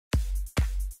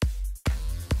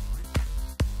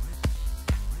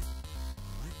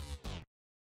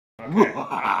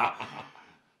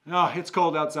Oh, it's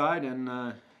cold outside,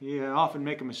 and you often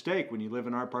make a mistake when you live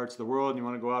in our parts of the world and you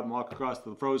want to go out and walk across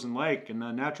the frozen lake. And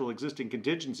natural existing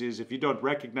contingencies, if you don't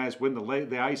recognize when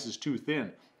the ice is too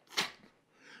thin,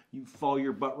 you fall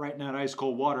your butt right in that ice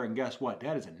cold water, and guess what?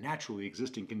 That is a naturally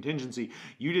existing contingency.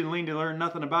 You didn't need to learn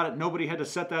nothing about it. Nobody had to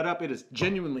set that up. It is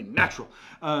genuinely natural.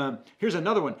 Here's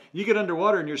another one. You get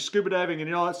underwater and you're scuba diving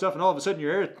and all that stuff, and all of a sudden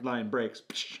your airline breaks.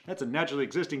 That's a naturally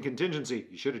existing contingency.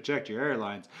 You should have checked your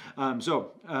airlines. And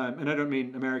I don't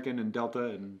mean American and Delta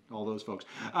and all those folks.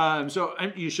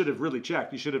 You should have really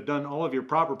checked. You should have done all of your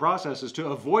proper processes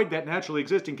to avoid that naturally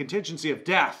existing contingency of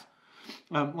death.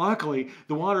 Luckily,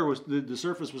 the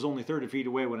surface was only 30 feet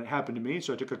away when it happened to me,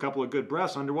 so I took a couple of good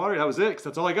breaths underwater. That was it, 'cause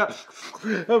that's all I got.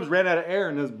 I ran out of air,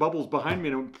 and there's bubbles behind me,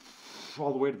 and I went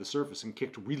all the way to the surface and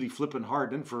kicked really flipping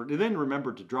hard. And then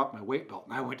remembered to drop my weight belt,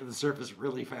 and I went to the surface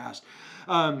really fast.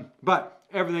 But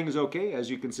everything is okay, as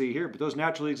you can see here. But those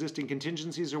naturally existing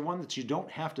contingencies are one that you don't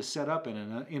have to set up in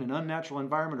an unnatural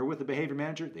environment or with a behavior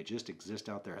manager. They just exist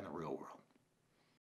out there in the real world.